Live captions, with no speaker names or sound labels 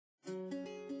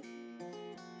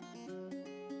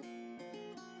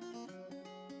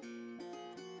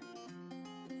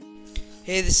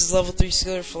Hey, this is Level 3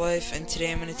 Skiller for Life, and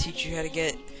today I'm going to teach you how to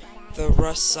get the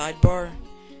Rust sidebar.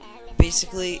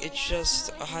 Basically, it's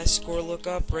just a high score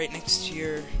lookup right next to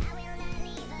your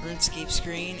RuneScape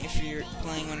screen if you're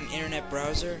playing on an internet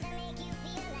browser.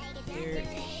 Here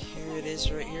it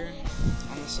is right here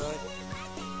on the side.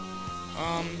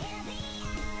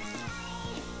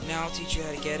 Now I'll teach you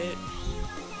how to get it.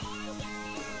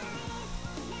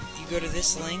 You go to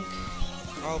this link.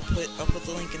 I'll put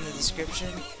the link in the description,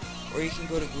 or you can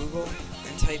go to Google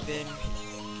and type in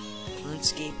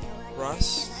RuneScape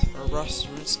Rust, or Rust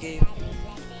RuneScape,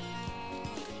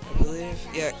 I believe.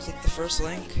 Yeah, click the first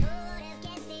link,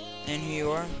 and here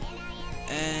you are.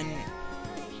 And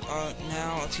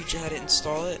now I'll teach you how to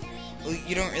install it. Well,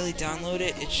 you don't really download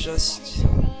it, it's just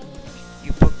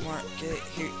you bookmark it.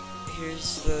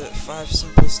 Here's the 5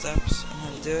 simple steps on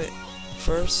how to do it.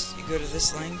 First, you go to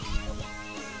this link,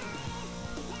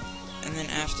 and then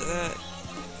after that,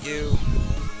 you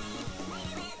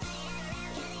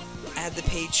add the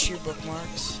page to your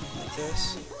bookmarks, like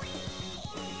this.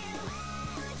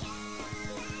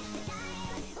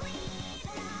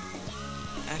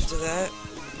 After that,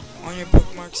 on your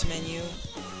bookmarks menu,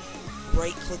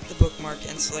 right-click the bookmark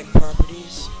and select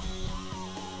Properties.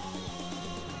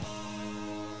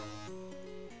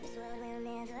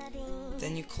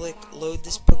 Then you click Load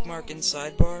this bookmark in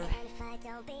Sidebar.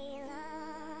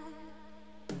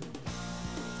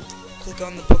 Click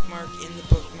on the bookmark in the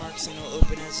bookmarks and it'll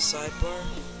open as a sidebar,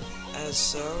 as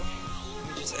so. Let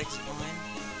me just exit mine.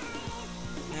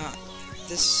 Now,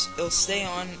 it'll stay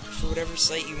on for whatever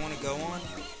site you want to go on,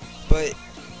 but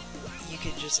you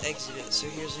could just exit it. So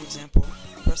here's an example.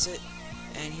 Press it,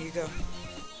 and here you go.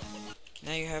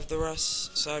 Now you have the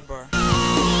Rust sidebar.